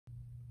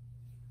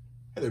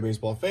Hey there,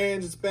 baseball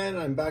fans. It's Ben.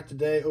 I'm back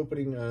today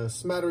opening a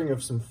smattering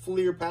of some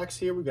Fleer packs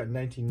here. We've got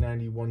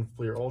 1991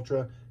 Fleer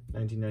Ultra,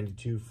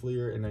 1992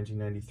 Fleer, and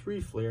 1993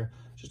 Fleer.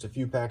 Just a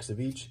few packs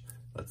of each.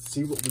 Let's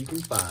see what we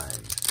can find.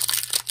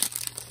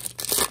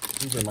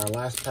 These are my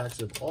last packs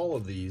of all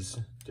of these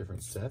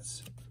different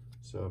sets.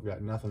 So I've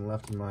got nothing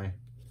left in my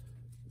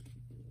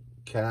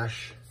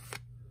cache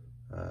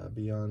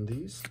beyond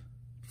these.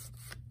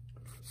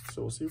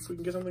 So we'll see if we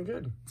can get something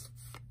good.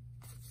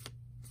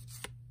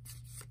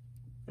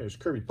 There's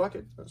Kirby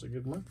Puckett, that's a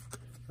good one.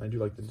 I do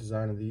like the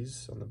design of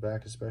these on the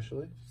back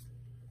especially.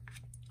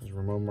 There's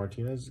Ramon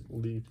Martinez,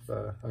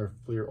 our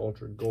Fleer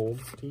Ultra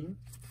Gold team.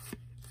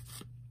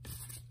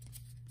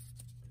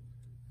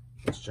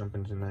 Let's jump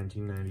into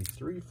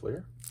 1993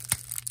 Fleer.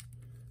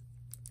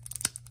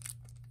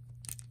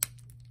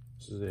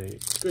 This is a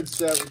good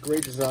set with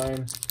great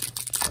design.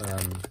 Some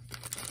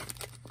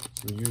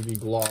UV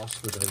gloss,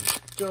 which I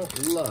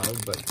don't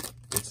love, but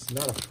it's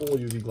not a full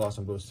UV gloss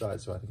on both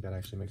sides, so I think that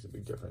actually makes a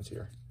big difference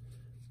here.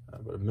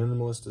 But a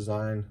minimalist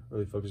design,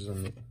 really focuses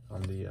on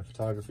the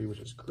photography, which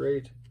is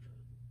great.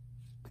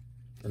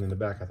 And then the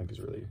back, I think, is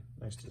really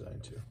nice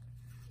design too.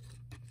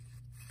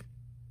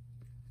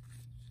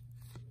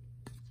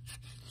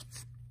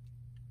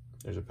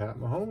 There's a Pat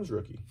Mahomes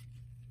rookie.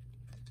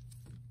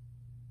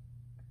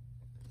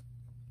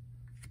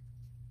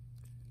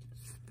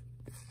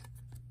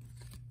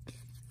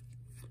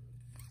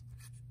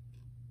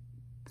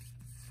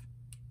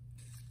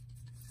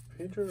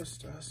 Pedro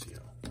Astacio.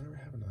 Whatever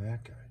happened to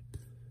that guy?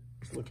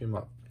 Let's look him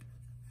up.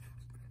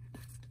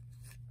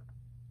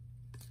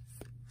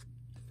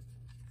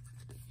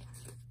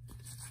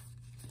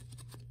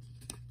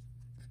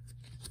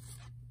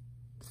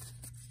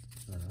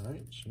 All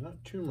right, so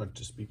not too much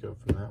to speak of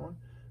from that one.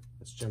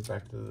 Let's jump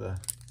back to the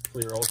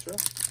Fleer Ultra.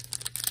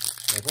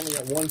 I've only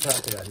got one pack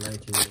of that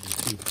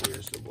 1982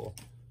 Fleer, so we'll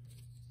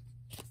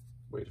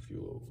wait a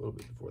little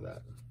bit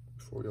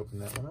before we open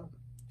that one up.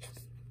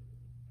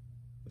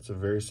 It's a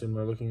very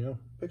similar looking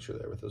picture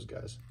there with those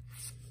guys.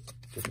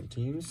 Different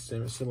teams,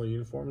 similar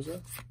uniforms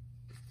though.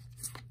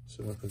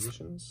 Similar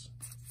positions.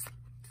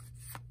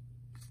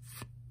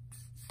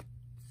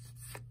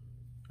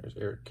 There's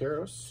Eric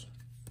Karros,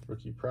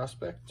 rookie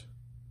prospect.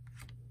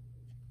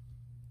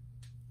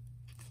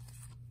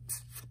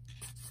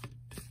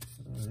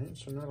 All right,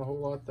 so not a whole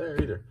lot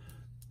there either.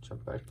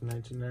 Jump back to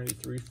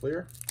 1993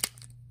 Fleer.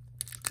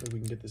 Maybe we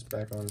can get this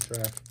back on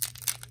track.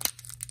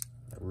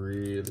 I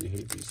really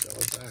hate these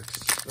seller packs.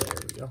 There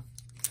we go.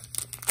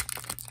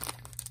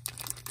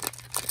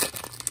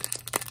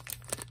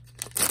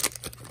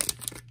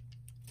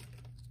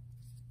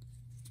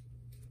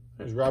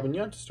 There's Robin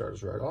Yount to start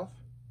us right off.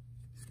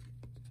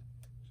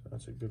 So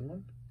that's a good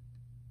one.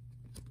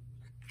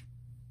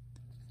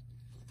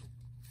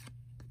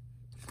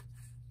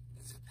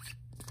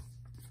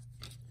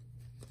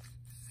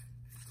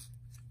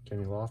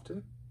 Kenny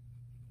Lofton.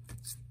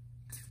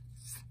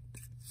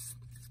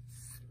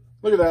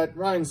 Look at that,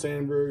 Ryan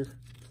Sandberg,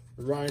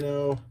 the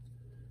Rhino.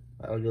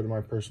 That'll go to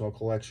my personal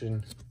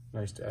collection.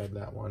 Nice to add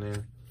that one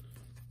in.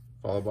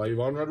 Followed by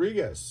Ivan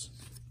Rodriguez.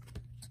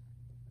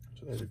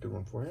 So there's a good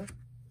one for you.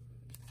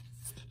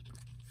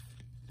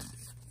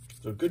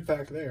 So good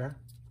pack there.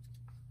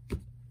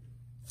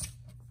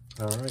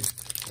 All right,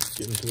 let's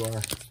get into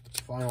our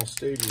final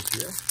stages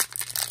here.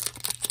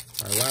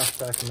 Our last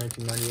pack in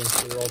 1991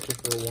 Fleer Ultra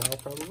for a while,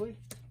 probably.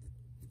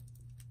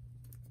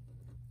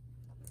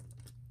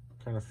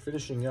 Kind of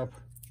finishing up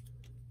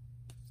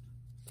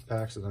the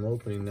packs that I'm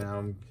opening now.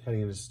 I'm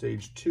heading into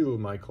stage 2 of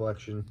my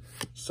collection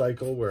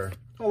cycle where,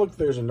 oh look,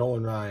 there's a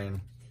Nolan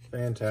Ryan.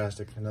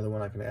 Fantastic, another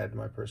one I can add to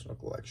my personal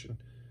collection.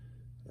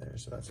 There,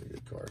 so that's a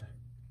good card.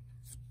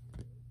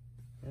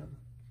 Yeah.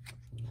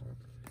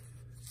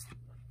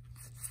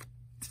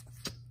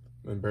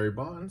 And Barry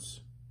Bonds,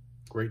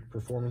 great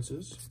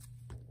performances.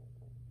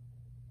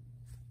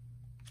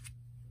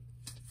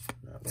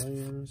 Matt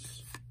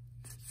Williams,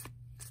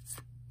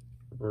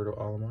 Roberto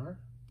Alomar.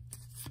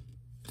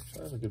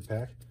 That's a good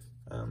pack.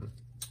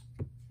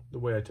 The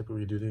way I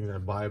typically do things, I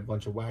buy a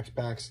bunch of wax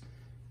packs,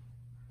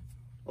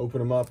 open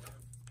them up,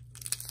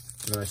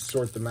 and then I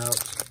sort them out,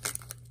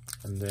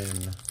 and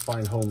then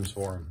find homes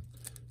for them.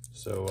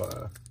 So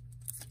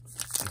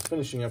I'm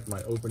finishing up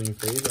my opening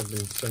phase. I've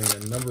been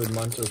spending a number of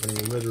months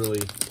opening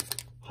literally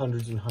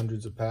hundreds and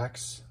hundreds of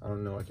packs. I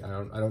don't know,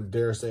 I don't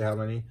dare say how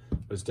many,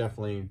 but it's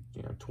definitely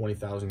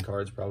 20,000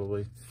 cards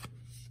probably.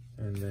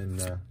 And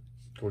then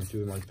going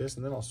through them like this,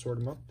 and then I'll sort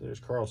them up. There's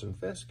Carlson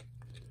Fisk.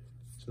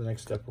 So the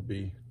next step will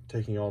be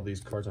taking all these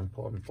cards I'm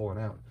pulling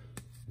out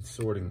and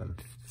sorting them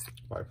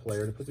by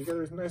player to put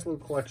together nice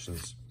little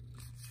collections.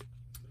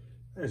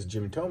 There's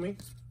Jim Thome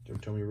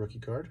rookie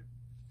card.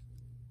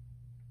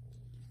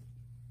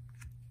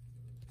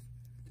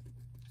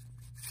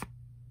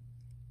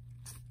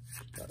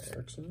 Scott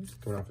Erickson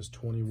coming off his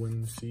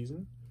 20-win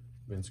season.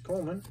 Vince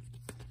Coleman,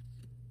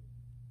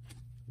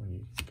 when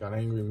he got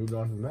angry and moved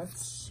on to the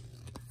Mets.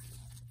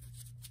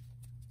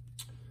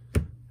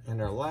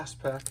 And our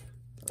last pack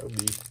of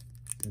the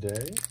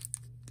day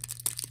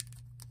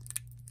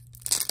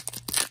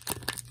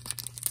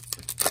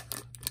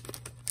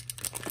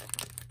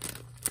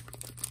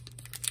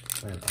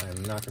And I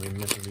am not going to be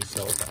missing these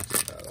cello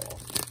packs at all.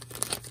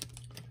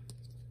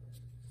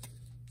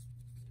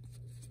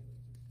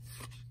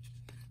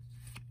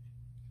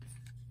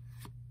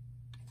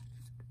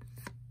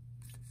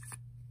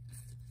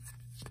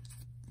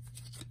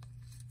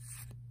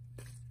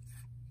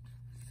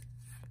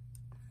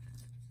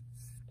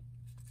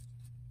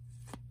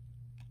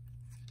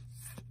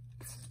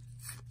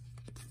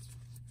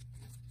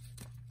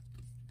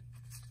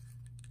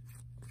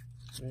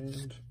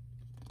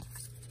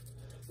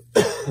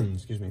 And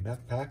excuse me,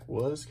 that pack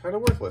was kind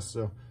of worthless.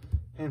 So,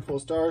 handful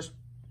of stars.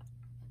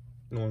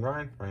 Nolan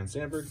Ryan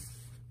Sanford.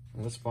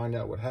 And let's find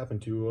out what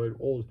happened to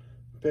old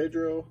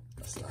Pedro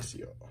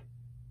Astacio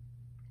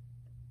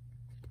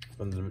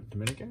from the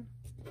Dominican.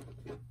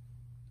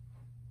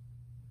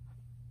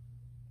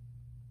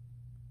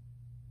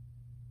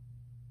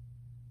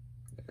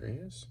 There he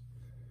is.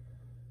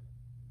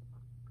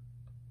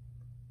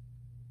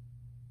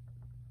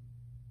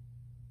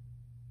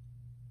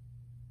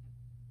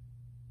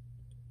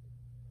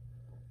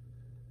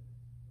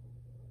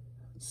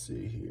 Let's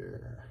see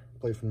here.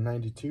 Played from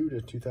 92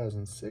 to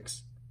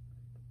 2006.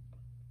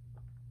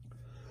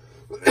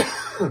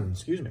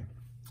 Excuse me.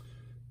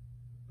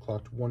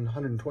 Clocked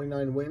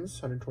 129 wins,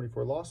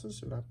 124 losses,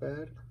 so not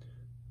bad.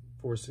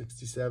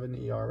 467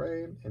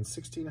 ERA and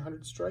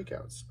 1,600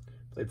 strikeouts.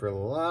 Played for a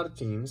lot of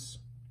teams.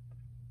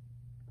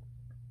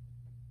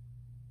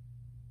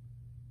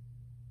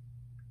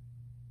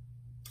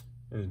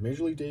 In his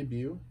major league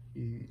debut,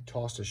 he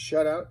tossed a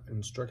shutout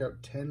and struck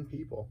out 10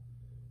 people.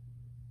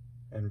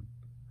 And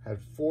had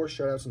 4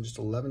 shutouts in just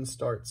 11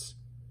 starts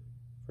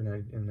in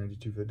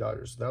 92 for the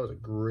Dodgers. So that was a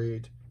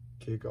great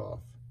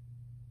kickoff.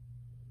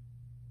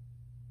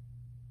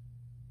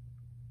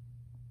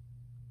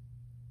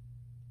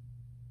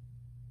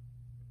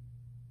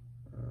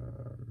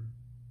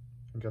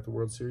 He got the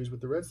World Series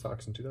with the Red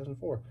Sox in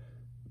 2004.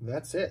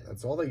 That's it.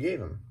 That's all they gave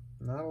him.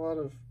 Not a lot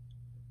of...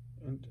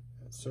 And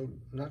so,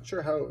 not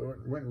sure how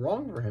it went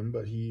wrong for him,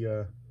 but he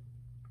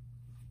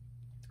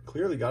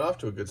clearly got off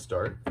to a good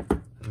start.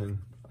 And then,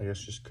 I guess,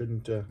 just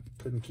couldn't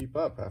keep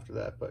up after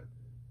that, but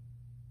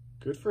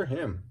good for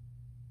him.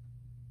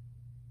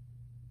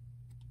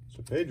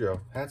 So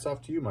Pedro, hats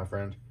off to you, my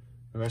friend.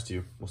 The rest of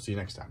you, we'll see you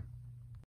next time.